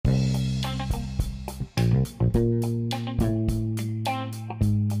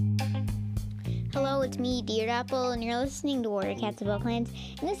Hello, it's me, Dear Apple, and you're listening to Warrior Cats Above Clans.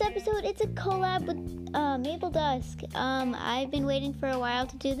 In this episode, it's a collab with Mapledusk. I've been waiting for a while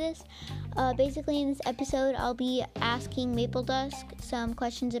to do this. Basically, in this episode, I'll be asking Mapledusk some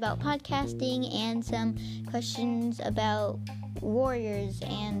questions about podcasting and some questions about warriors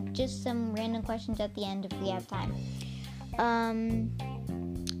and just some random questions at the end if we have time.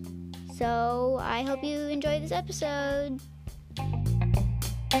 So I hope you enjoy this episode.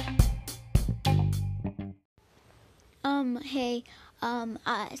 Hey,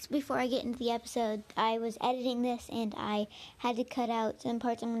 before I get into the episode, I was editing this and I had to cut out some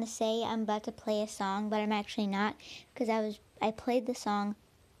parts I'm going to say. I'm about to play a song, but I'm actually not, because I played the song,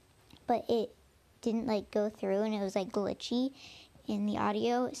 but it didn't, go through, and it was, glitchy in the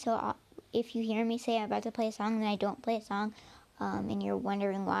audio. So if you hear me say I'm about to play a song, then I don't play a song, and you're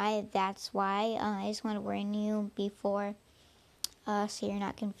wondering why, that's why. I just want to warn you before, so you're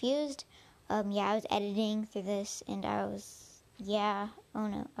not confused. I was editing through this, and oh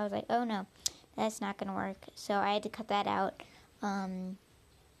no, that's not gonna work, so I had to cut that out,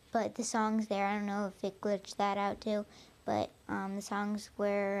 but the songs there, I don't know if it glitched that out too, but, the songs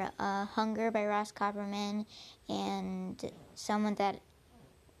were, Hunger by Ross Copperman, and Someone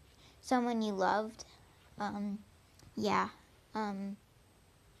You Loved,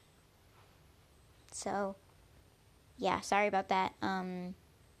 so, sorry about that,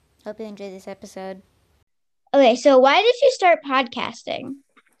 hope you enjoy this episode. Okay, so why did you start podcasting?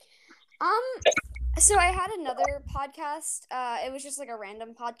 So I had another podcast. It was just a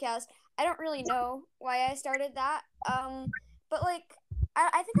random podcast. I don't really know why I started that. But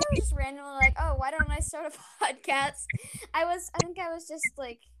I think I was just randomly oh, why don't I start a podcast? I think I was just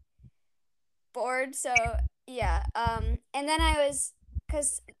bored. So yeah. And then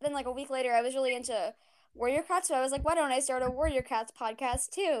because then a week later I was really into Warrior Cats. So I was like, why don't I start a Warrior Cats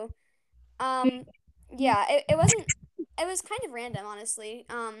podcast too? Yeah. It wasn't. It was kind of random, honestly.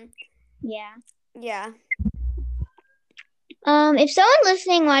 Yeah. Yeah. If someone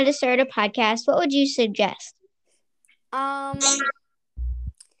listening wanted to start a podcast, what would you suggest?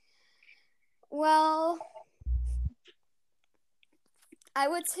 Well, I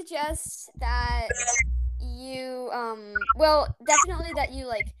would suggest that you, definitely that you,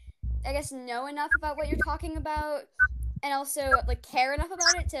 I guess, know enough about what you're talking about, and also, care enough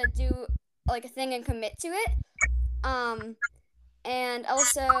about it to do, a thing and commit to it. And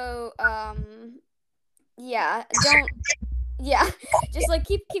also, just,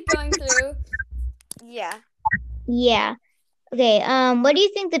 keep going through. Yeah. Yeah. Okay, what do you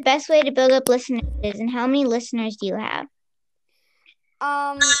think the best way to build up listeners is, and how many listeners do you have?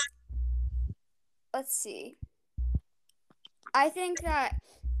 Let's see. I think that,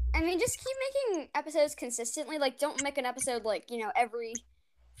 just keep making episodes consistently. Don't make an episode, every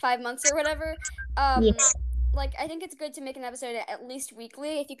 5 months or whatever. Yeah. I think it's good to make an episode at least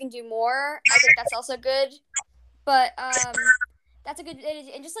weekly. If you can do more, I think that's also good. But, that's a good,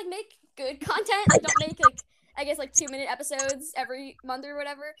 and just, make good content. Don't make, I guess, 2-minute episodes every month or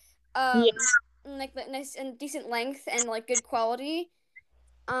whatever. Yeah. Nice and decent length and, good quality.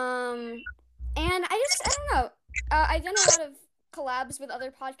 And I don't know. I've done a lot of collabs with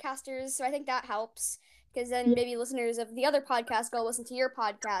other podcasters, so I think that helps, because then maybe listeners of the other podcast go listen to your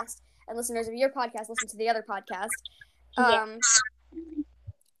podcast, and listeners of your podcast listen to the other podcast.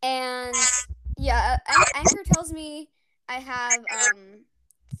 And yeah, Anchor tells me I have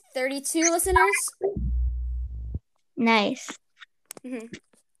 32 listeners. Nice. Mm-hmm.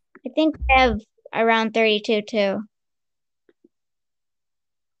 I think I have around 32 too.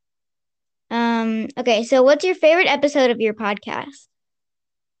 Okay, so what's your favorite episode of your podcast?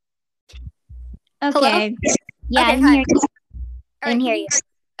 Okay. Hello? Yeah, okay, I'm hi. here. I can hear you.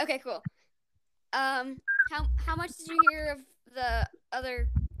 Okay, cool. How much did you hear of the other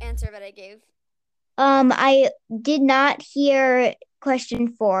answer that I gave? I did not hear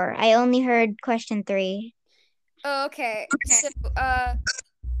question 4. I only heard question 3. Oh, okay. So,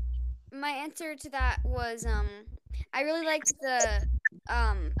 my answer to that was, I really liked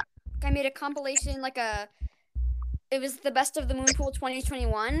I made a compilation, it was the Best of the Moonpool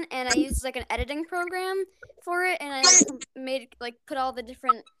 2021, and I used, an editing program for it, and I made, put all the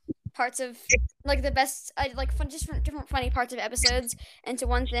different parts of, the best, different funny parts of episodes into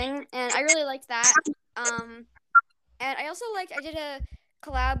one thing, and I really liked that. And I also I did a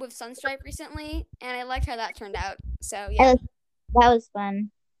collab with Sunstripe recently, and I liked how that turned out, so, yeah. That was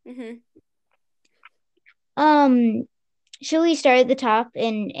fun. Mm-hmm. Should we start at the top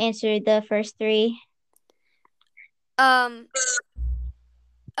and answer the first 3?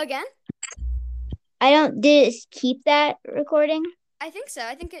 Again? I don't, did it keep that recording? I think so.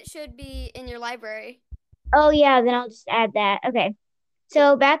 I think it should be in your library. Oh, yeah, then I'll just add that. Okay.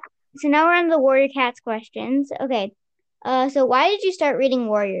 Cool. So so now we're on the Warrior Cats questions. Okay. So why did you start reading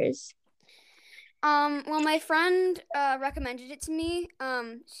Warriors? Well, my friend recommended it to me.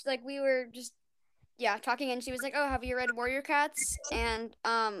 Like we were just talking, and she was like, "Oh, have you read Warrior Cats?" And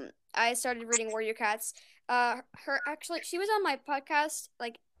I started reading Warrior Cats. She was on my podcast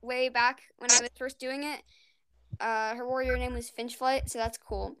like way back when I was first doing it. Her warrior name was Finchflight, so that's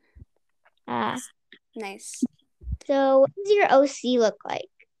cool. Ah, Nice. so what does your OC look like?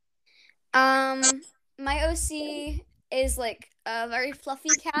 Um, my OC is like a very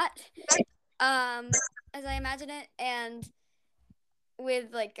fluffy cat, as I imagine it, and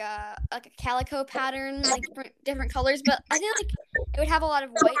with like a calico pattern, like different colors. But I feel like it would have a lot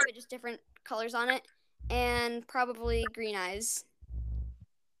of white, but just different colors on it, and probably green eyes.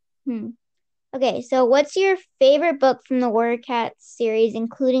 Hmm. Okay, so what's your favorite book from the Warrior Cats series,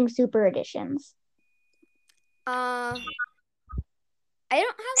 including super editions? Uh, I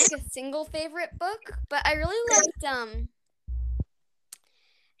don't have like a single favorite book, but I really liked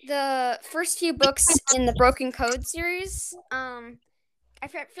the first few books in the Broken Code series.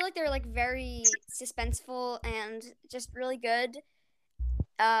 Feel like they were like very suspenseful and just really good.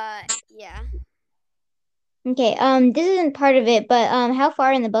 Yeah. Okay, this isn't part of it, but how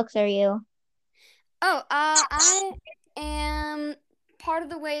far in the books are you? I am part of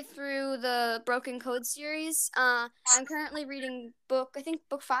the way through the Broken Code series. I'm currently reading I think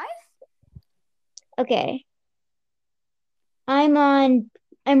book five. Okay. I'm on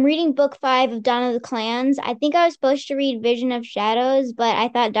I'm reading book 5 of Dawn of the Clans. I think I was supposed to read Vision of Shadows, but I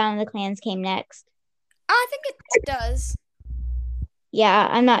thought Dawn of the Clans came next. I think it does. Yeah,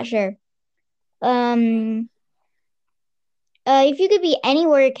 I'm not sure. Um, if you could be any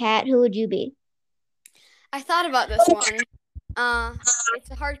warrior cat, who would you be? I thought about this one. Uh,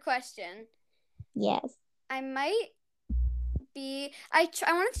 it's a hard question. Yes. I might be. I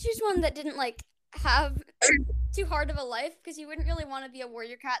wanted to choose one that didn't like have too hard of a life because you wouldn't really want to be a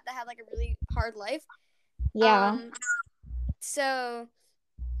warrior cat that had like a really hard life. Yeah. Um, so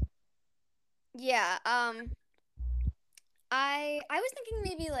yeah. I was thinking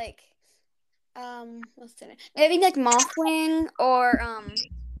maybe like what's the name? Maybe like Mothwing or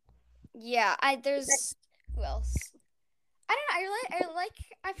yeah. I there's who else? I don't know.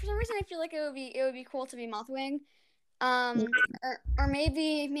 For some reason I feel like it would be cool to be Mothwing. Or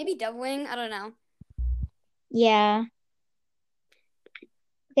maybe Dovewing. I don't know. Yeah.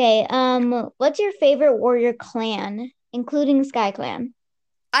 Okay. What's your favorite warrior clan, including Sky Clan?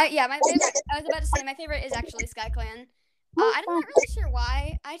 My favorite. I was about to say my favorite is actually Sky Clan. Oh, I'm fun. not really sure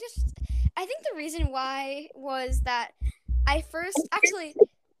why. I think the reason why was that I first actually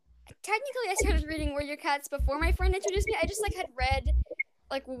technically I started reading Warrior Cats before my friend introduced me. I just like had read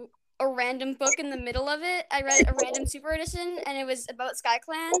like a random book in the middle of it. I read a random super edition and it was about Sky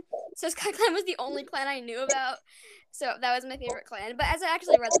Clan. So Sky Clan was the only clan I knew about. So that was my favorite clan. But as I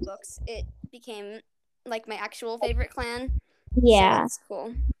actually read the books, it became like my actual favorite clan. So Yeah. that's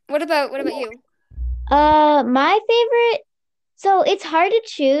cool. What about you? My favorite. So it's hard to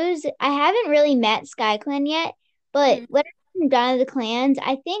choose. I haven't really met Sky Clan yet, but Mm, when I'm Dawn of the Clans,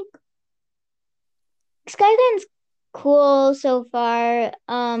 I think Sky Clan's cool so far.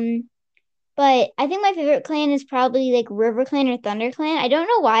 But I think my favorite clan is probably like River Clan or Thunder Clan. I don't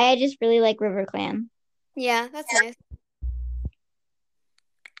know why, I just really like River Clan. yeah, that's nice.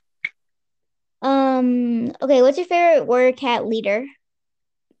 Okay, what's your favorite warrior cat leader?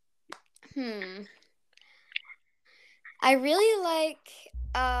 Hmm. I really like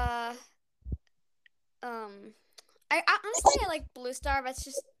um honestly I like Blue Star, but it's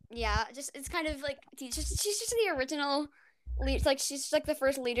just yeah, just it's kind of like she's just the original lead. Like she's just like the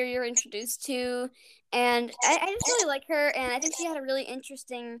first leader you're introduced to, and I just really like her, and I think she had a really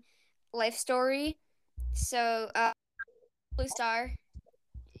interesting life story. So Blue Star,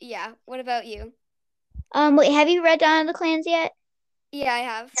 yeah. What about you? Wait, have you read Dawn of the Clans yet? Yeah, I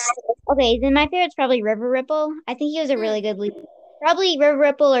have. Okay, then my favorite's probably River Ripple. I think he was a Mm, really good leader. Probably River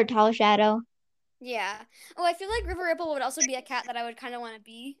Ripple or Tall Shadow. yeah. Oh, I feel like River Ripple would also be a cat that I would kind of want to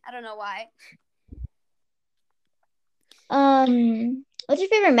be. I don't know why. What's your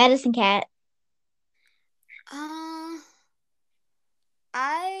favorite medicine cat? Uh,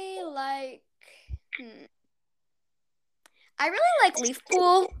 I like. Hmm. I really like Leaf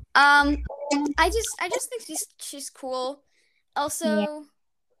Pool. I just think she's cool. Yeah. Also,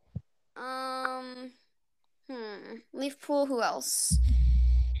 Leaf Pool. Who else?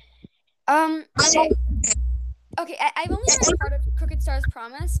 Okay. Okay, I've only read part of Crooked Star's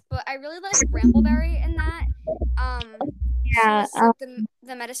Promise, but I really like Brambleberry in that. She Yeah, was like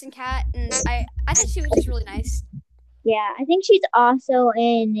the medicine cat, and I thought she was just really nice. yeah. I think she's also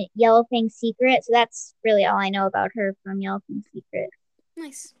in Yellow Fang Secret, so that's really all I know about her from Yellow Fang Secret.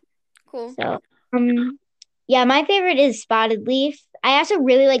 Nice, cool. So, yeah, my favorite is Spotted Leaf. I also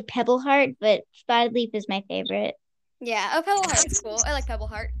really like Pebble Heart, but Spotted Leaf is my favorite. Yeah, oh, Pebble Heart's cool. I like Pebble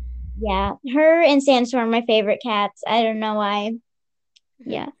Heart. Yeah, her and Sandstorm are my favorite cats. I don't know why. Mhm.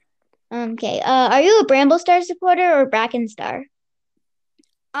 Yeah. Okay. Are you a Bramblestar supporter or Brackenstar?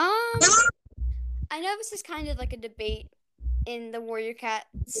 Um, I know this is kind of like a debate in the Warrior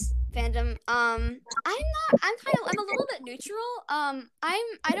Cats fandom. I'm a little bit neutral. I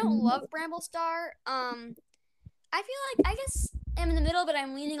don't love Bramblestar. I feel like I guess I'm in the middle, but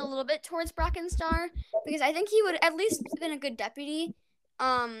I'm leaning a little bit towards Brackenstar because I think he would at least been a good deputy.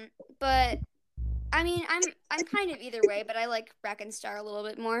 Um, but I mean, I'm kind of either way, but I like Brackenstar a little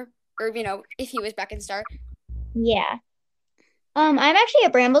bit more, or if he was Brackenstar. Yeah. I'm actually a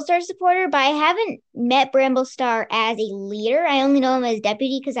Bramblestar supporter, but I haven't met Bramblestar as a leader. I only know him as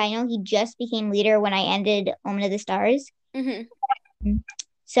deputy because I know he just became leader when I ended Omen of the Stars. Mhm.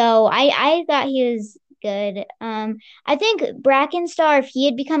 So I thought he was good. I think Brackenstar, if he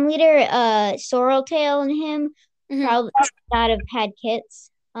had become leader, Sorreltail and him Mhm. probably not have had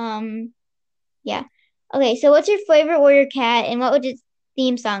kits. Yeah. Okay, so what's your favorite warrior cat and what would its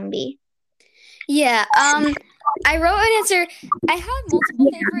theme song be? Yeah. I wrote an answer. I have multiple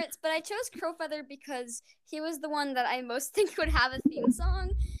favorites, but I chose Crowfeather because he was the one that I most think would have a theme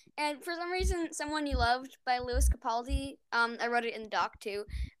song. And for some reason, "Someone You Loved" by Lewis Capaldi. I wrote it in the doc too.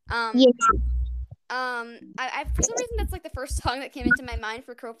 Um, Yeah. I for some reason that's like the first song that came into my mind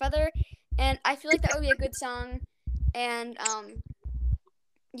for Crowfeather, and I feel like that would be a good song. And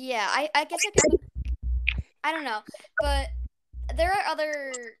yeah, I guess I could. I don't know, but there are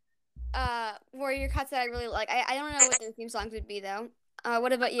other warrior cuts that I really like. I don't know what their theme songs would be though.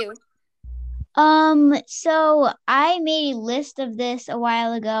 What about you? So I made a list of this a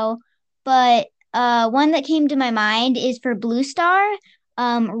while ago, but one that came to my mind is for Blue Star,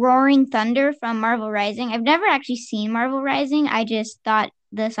 Roaring Thunder from Marvel Rising. I've never actually seen Marvel Rising. I just thought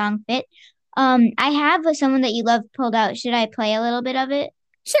the song fit. I have someone that you love pulled out. Should I play a little bit of it?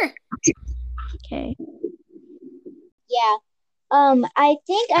 Sure. Okay. Yeah. I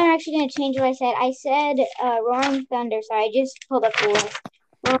think I'm actually gonna change what I said. I said Roaring Thunder. Sorry, I just pulled up the list.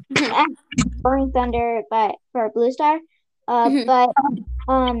 Mhm. Roaring Thunder, but for Blue Star. Mhm. But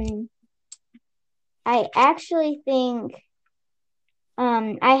um, I actually think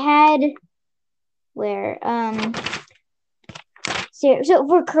I had where so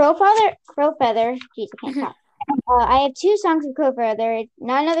for Crowfeather, jeez, I can't Mhm. talk. I have two songs of Crowfeather.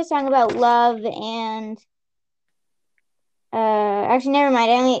 Not another song about love and actually never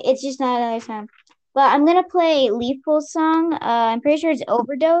mind. It's just not another song. But I'm gonna play Leafpool's song. I'm pretty sure it's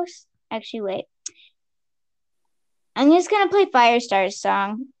Overdose. Actually, wait. I'm just gonna play Firestar's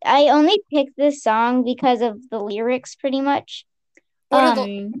song. I only picked this song because of the lyrics, pretty much. What are the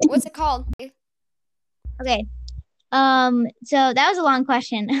Um. What's it called? Okay. So that was a long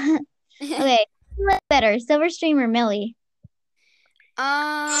question. Okay. Who better, Silverstream or Millie?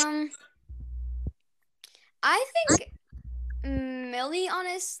 um, I think Millie,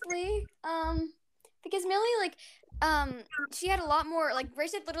 honestly. Because Millie, like, she had a lot more. Like,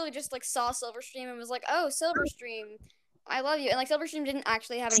 Bracelet literally just like saw Silverstream and was like, "Oh, Silverstream, I love you." And like, Silverstream didn't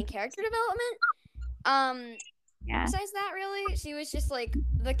actually have any character development. Um, Yeah. Besides that, really, she was just like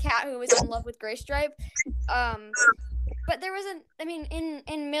the cat who was in love with Graystripe. Um, but there was I mean, in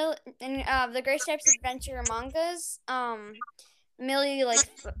the Graystripe's adventure mangas, Millie like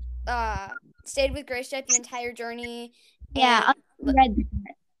uh stayed with Graystripe the entire journey, Yeah. I and read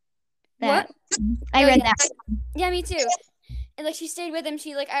what? that. I Oh read yeah, that. yeah, me too. And like she stayed with him.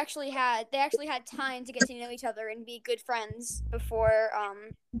 She like they actually had time to get to know each other and be good friends before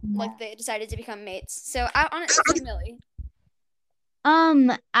like they decided to become mates. So I honestly said Millie.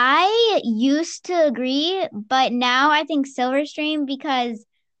 I used to agree, but now I think Silverstream because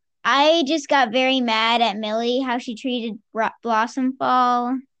I just got very mad at Millie how she treated Blossom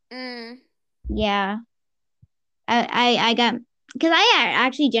Fall. Mm, Yeah, I got because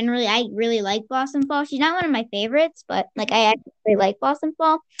actually generally I really like Blossom Fall. She's not one of my favorites, but like mhm. I actually really like Blossom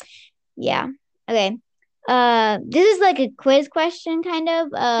Fall. Yeah. Okay. This is like a quiz question, kind of.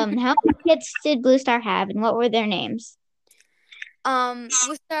 How many kids did Blue Star have, and what were their names?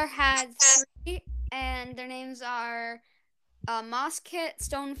 Blue Star had three, and their names are Mosskit,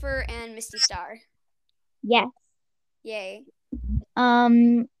 Stonefur, and Misty Star. Yes. Yay.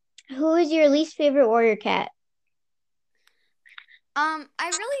 Um, who is your least favorite warrior cat?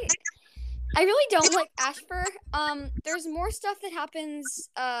 I really don't like Ashfur. There's more stuff that happens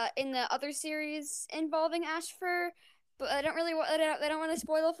in the other series involving Ashfur, but I don't want to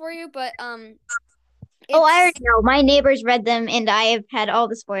spoil it for you. But Oh, I it's already know. My neighbors read them, and I have had all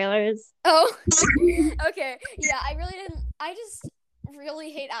the spoilers. oh, okay, yeah. I really didn't. I just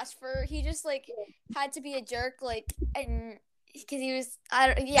really hate Ashfur. He just like had to be a jerk, like, and because he was, I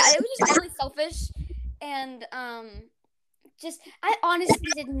don't, yeah, it was just really selfish, and just I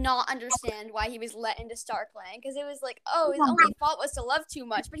honestly did not understand why he was let into Starkland because it was like, oh, his only fault was to love too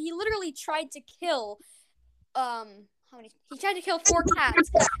much, but he literally tried to kill how many he tried to kill 4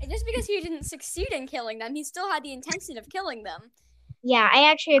 cats, and just because he didn't succeed in killing them, he still had the intention of killing them. Yeah, I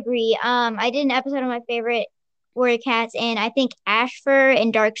actually agree. I did an episode of my favorite warrior cats, and I think Ashfur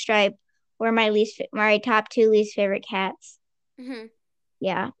and Darkstripe were my top two least favorite cats. Mm-hmm.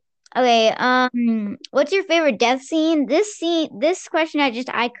 Yeah. Okay. What's your favorite death scene? This question,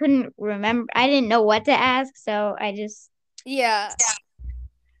 I couldn't remember. I didn't know what to ask, so I just. Yeah.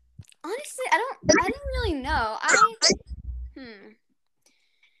 Honestly, I don't really know. Hmm.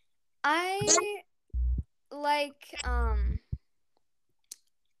 I like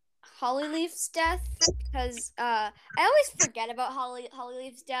Hollyleaf's death because I always forget about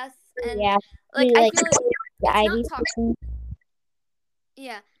Hollyleaf's death, and Yeah, like he I like feel like the it's not ivy. talked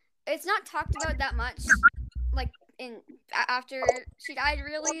yeah, it's not talked about that much, like in after she died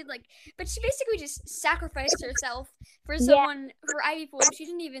really, like, but she basically just sacrificed herself for Yeah, someone, for Ivy Pool, who she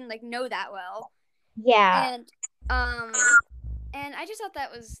didn't even like know that well. yeah. And and I just thought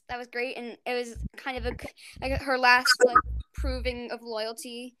that was great, and it was kind of a like her last like proving of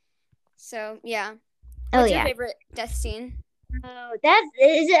loyalty. So yeah, Oh what's your yeah. favorite death scene? Oh, that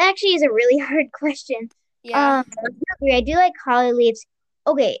is actually is a really hard question. Yeah. I do agree. I do like Holly Leaves.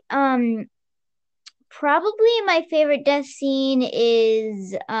 Okay. Probably my favorite death scene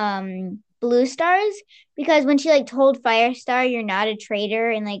is Blue Stars because when she like told Firestar you're not a traitor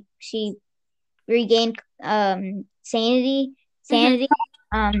and like she regained Mm-hmm. sanity.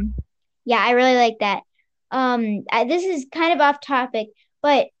 Um yeah, I really like that. This is kind of off topic,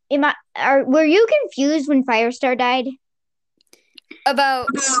 but were you confused when Firestar died? About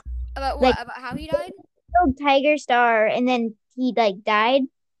Like what? About how he died? killed Tiger Star and then he like died?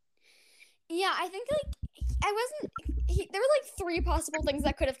 Yeah, I think like I wasn't. There were like 3 possible things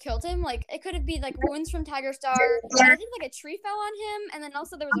that could have killed him. Like it could have been like wounds from Tiger Star, and I think like a tree fell on him, and then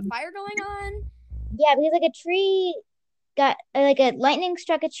also there was a fire going on. Yeah, because like a tree got like a lightning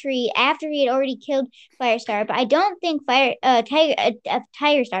struck a tree after he had already killed Firestar. But I don't think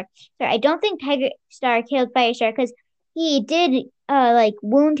Tiger Star. Sorry, I don't think Tiger Star killed Firestar because he did like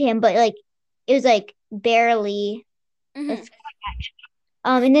wound him, but like it was like barely. A Mm-hmm.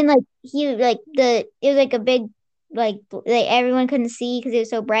 And then like he like the it was like a big like everyone couldn't see because it was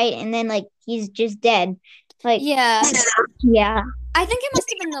so bright, and then like he's just dead. Like Yeah, yeah, I think it must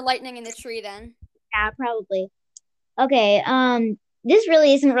have been the lightning in the tree then. yeah, probably. Okay, this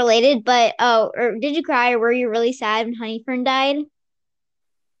really isn't related, but or did you cry or were you really sad when Honeyfern died?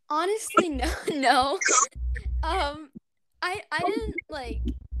 Honestly, no, no. Um, I didn't like.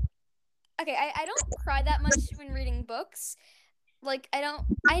 Okay, I don't cry that much when reading books. Like I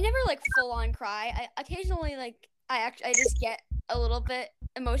never like full on cry. I occasionally like I just get a little bit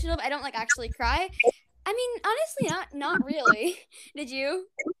emotional, but I don't like actually cry. I mean, honestly, not really. Did you?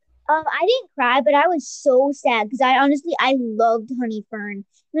 I didn't cry, but I was so sad because I honestly I loved Honeyfern. And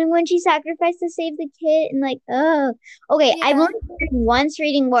then when she sacrificed to save the kid, and like, oh, okay, I've Yeah. only read once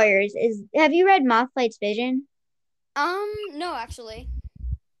reading Warriors. Is have you read Mothlight's Vision? No, actually.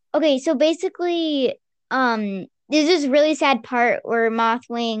 Okay, so basically, there's this really sad part where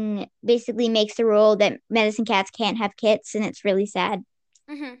Mothwing basically makes the rule that medicine cats can't have kits, and it's really sad.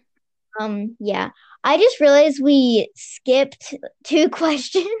 Mhm. Yeah. I just realized we skipped two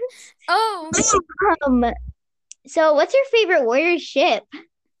questions. Oh, Um, so what's your favorite warrior ship?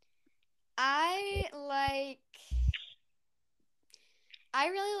 I like. I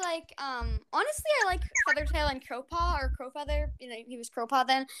really like. Honestly, I like Feathertail and Crowpaw or Crowfeather. You know, he was Crowpaw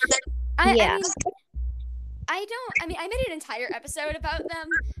then. I Yeah. mean, I don't. I mean, I made an entire episode about them.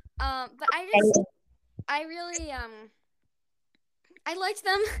 But I really I liked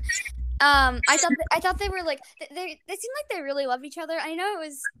them. I thought they were like they seemed like they really loved each other. I know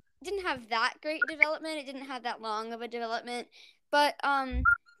it didn't have that great development. It didn't have that long of a development, but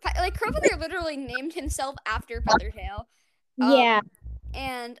like Crowfeather literally named himself after Feathertail. Yeah.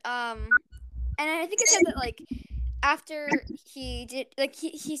 Um, and I think it said that like after he did like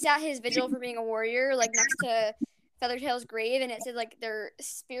he sat his vigil for being a warrior like next to Feathertail's grave, and it said like their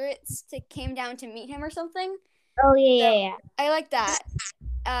spirits came down to meet him or something. Oh yeah, So yeah, yeah. I like that.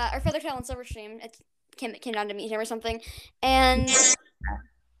 Or Feathertail and Silverstream. It came down to meet him or something. And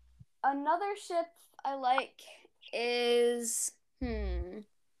another ship I like is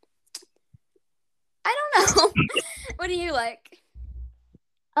I don't know. What do you like?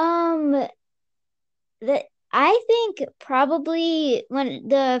 Um, the I think probably when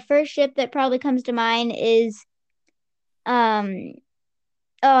the first ship that probably comes to mind is um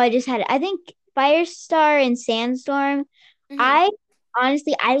oh, I just had it. I think Firestar and Sandstorm. Hmm. I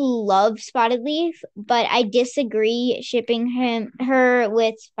honestly I love Spotted Leaf, but I disagree shipping her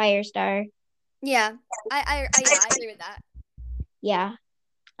with Firestar. Yeah, yeah, I agree with that. Yeah.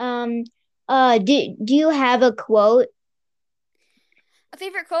 Um do you have a quote? A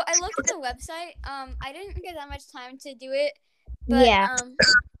favorite quote. I looked at the website. I didn't get that much time to do it, but Yeah.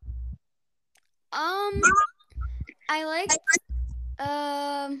 um, I liked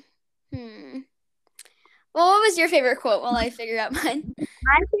hmm. Well, what was your favorite quote while I figure out mine?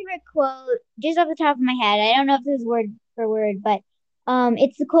 My favorite quote, just off the top of my head, I don't know if this is word for word, but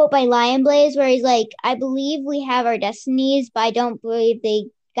it's the quote by Lion Blaze where he's like, "I believe we have our destinies, but I don't believe they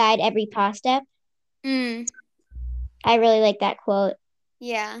guide every paw step." Mm, I really like that quote.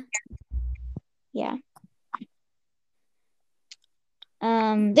 yeah. Yeah.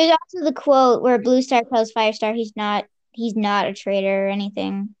 There's also the quote where Blue Star tells Firestar he's not a traitor or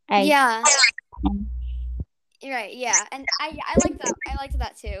anything. Yeah. Right, yeah. And I like that. I liked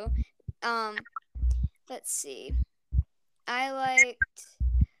that too. Um, let's see. I liked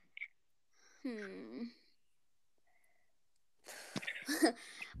hmm.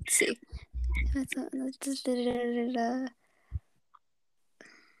 Let's see.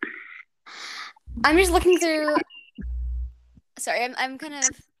 I'm just looking through. Sorry, I'm kind of.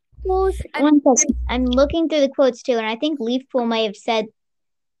 quotes. I'm One second. I'm looking through the quotes too, and I think Leafpool might have said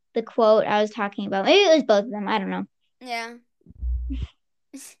the quote I was talking about. Maybe it was both of them. I don't know. yeah.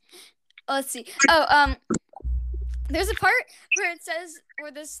 Let's see. Oh, there's a part where it says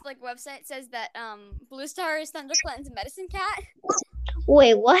where this like website says that Blue Star is ThunderClan's medicine cat.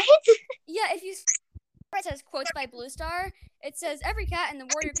 Wait, what? Yeah, if you it says quotes by Blue Star, it says every cat in the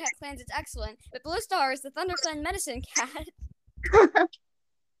Warrior Cat clans is excellent, but Blue Star is the ThunderClan medicine cat.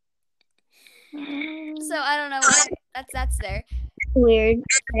 So I don't know why that's there. Weird.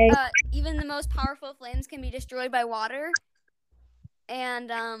 Okay. Even the most powerful flames can be destroyed by water, and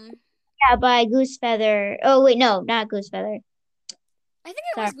Yeah, by Goose Feather. Oh wait, no, not Goose Feather. I think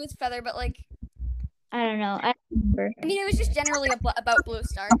it Sorry, was Goose Feather, but like I don't know. I don't remember. I mean it was just generally about Blue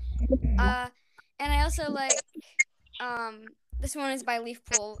Star. Uh, and I also like this one is by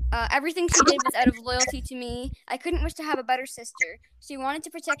Leafpool. Everything she did was out of loyalty to me. I couldn't wish to have a better sister. She wanted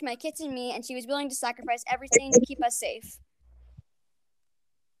to protect my kits and me, and she was willing to sacrifice everything to keep us safe.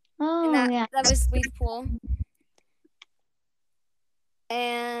 And Oh that yeah. that was Leafpool.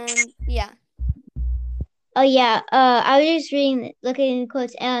 And yeah. Oh yeah. I was just reading, looking at the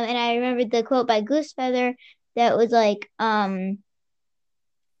quotes, and I remembered the quote by Goose Feather that was like,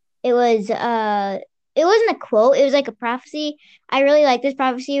 it was it wasn't a quote. It was like a prophecy. I really like this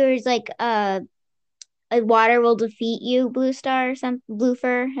prophecy where it's like, water will defeat you, Blue Star, or some Blue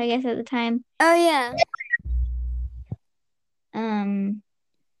Fur, I guess at the time. Oh yeah. Um,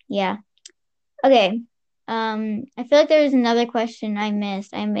 yeah. Okay. I feel like there was another question I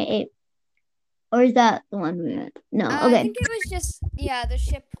missed. I may, or is that the one we had? No. I Okay. think it was just yeah the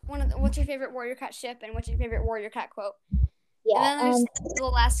ship. What's your favorite Warrior Cat ship, and what's your favorite Warrior Cat quote? And Yeah. then there's the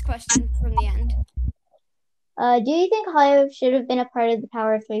last question from the end. Do you think Hollywood should have been a part of the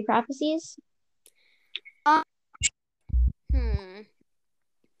Power of Three prophecies? Um, hmm.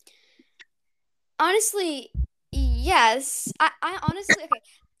 Honestly, yes. I honestly okay.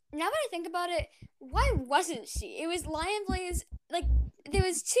 Now that I think about it, why wasn't she? It was Lion Blaze. Like there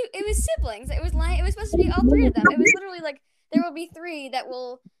was two. It was siblings. It was Lion. It was supposed to be all three of them. It was literally like there will be three that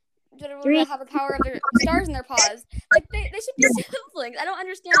will Three. have the power of their stars in their paws. Like they should be siblings. I don't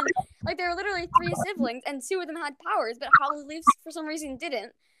understand. Like there were literally three siblings, and two of them had powers, but Hollow Leaves for some reason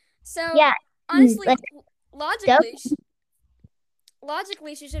didn't. So Yeah. Like honestly, Dove. logically,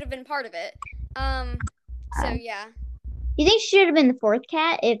 logically she should have been part of it. So yeah. Do you think she should have been the fourth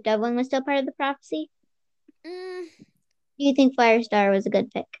cat if Dublin was still part of the prophecy? Mm, Do you think Firestar was a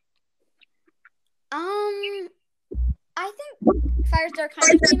good pick? um, I think Firestar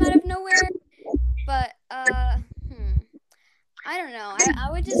kind of came out of nowhere, but I don't know. I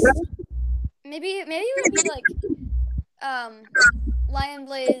would just maybe it would be like um Lion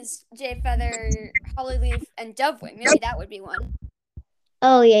Blaze, Jade Feather, Holly Leaf, and Dovewing. Maybe that would be one.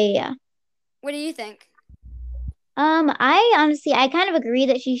 Oh yeah, yeah, yeah. What do you think? I honestly, I kind of agree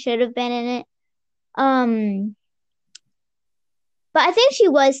that she should have been in it. Um, but I think she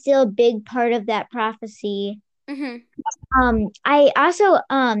was still a big part of that prophecy. Mhm. I also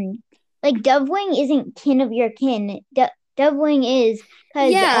like Dovewing isn't kin of your kin. Dovewing is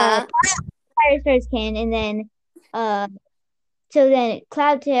because Yeah. Firestar's kin, and then so then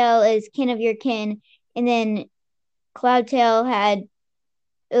Cloudtail is kin of your kin, and then Cloudtail had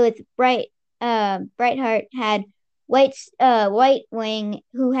with Brightheart had White Wing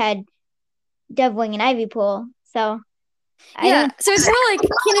who had Dovewing and Ivypool. So I Yeah. don't So it's more like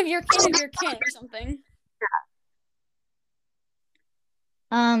kin of your kin of your kin or something.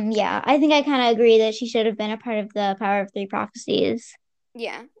 yeah, I think I kind of agree that she should have been a part of the Power of Three prophecies.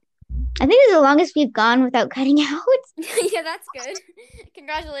 Yeah. I think it's the longest we've gone without cutting out. Yeah, that's good.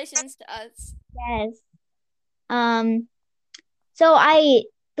 Congratulations to us. Yes. Um, so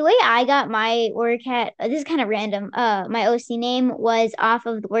the way I got my Warrior Cat, this is kind of random. My OC name was off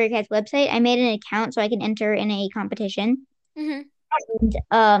of the Warrior Cat's website. I made an account so I can enter in a competition. Mhm. And,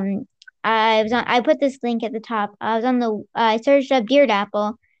 I put this link at the top. I searched up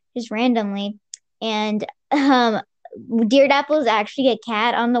Deerdapple just randomly, and Deerdapple is actually a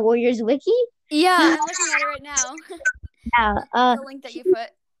cat on the Warriors wiki. Yeah, I'm looking at it right now. Yeah, The link that you put.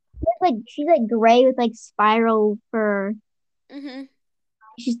 she's like gray with like spiral fur. Mhm.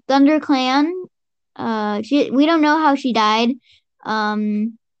 She's ThunderClan. We don't know how she died.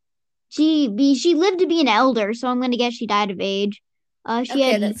 Um, she lived to be an elder, so I'm gonna guess she died of age. She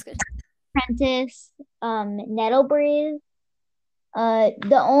Okay, had that's good. Apprentice, Nettle Breeze.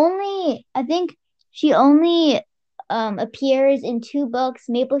 The only I think she only appears in two books,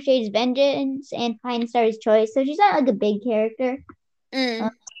 Maple Shade's Vengeance and Pine Star's Choice. So she's not like a big character. Uh,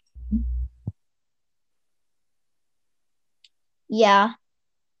 Mm. yeah,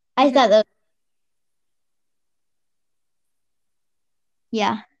 I Mhm. thought that.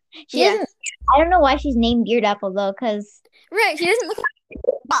 Yeah, she Yeah. doesn't. I don't know why she's named Beard Apple though, because Right. She doesn't look like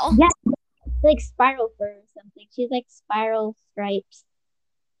yeah, like spiral fur or something. She's like spiral stripes.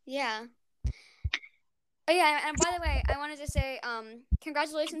 Yeah. Oh yeah, and by the way, I wanted to say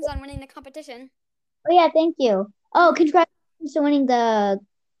congratulations on winning the competition. Oh yeah, thank you. Oh, Mhm. congratulations to winning uh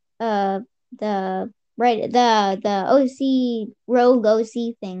the the OC Rogue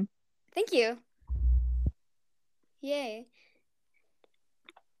OC thing. Thank you. Yay.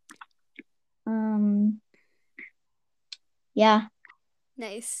 Um, yeah,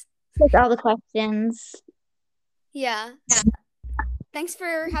 Nice. that's all the questions. Yeah. Thanks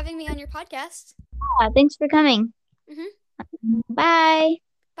for having me on your podcast. Yeah, thanks for coming. Mhm. Bye.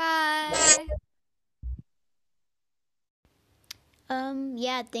 Bye.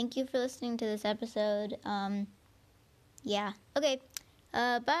 Yeah, thank you for listening to this episode. Yeah. Okay.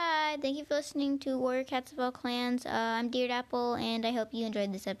 Bye. Thank you for listening to Warrior Cats of All Clans. I'm Deerdapple, and I hope you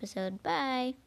enjoyed this episode. Bye.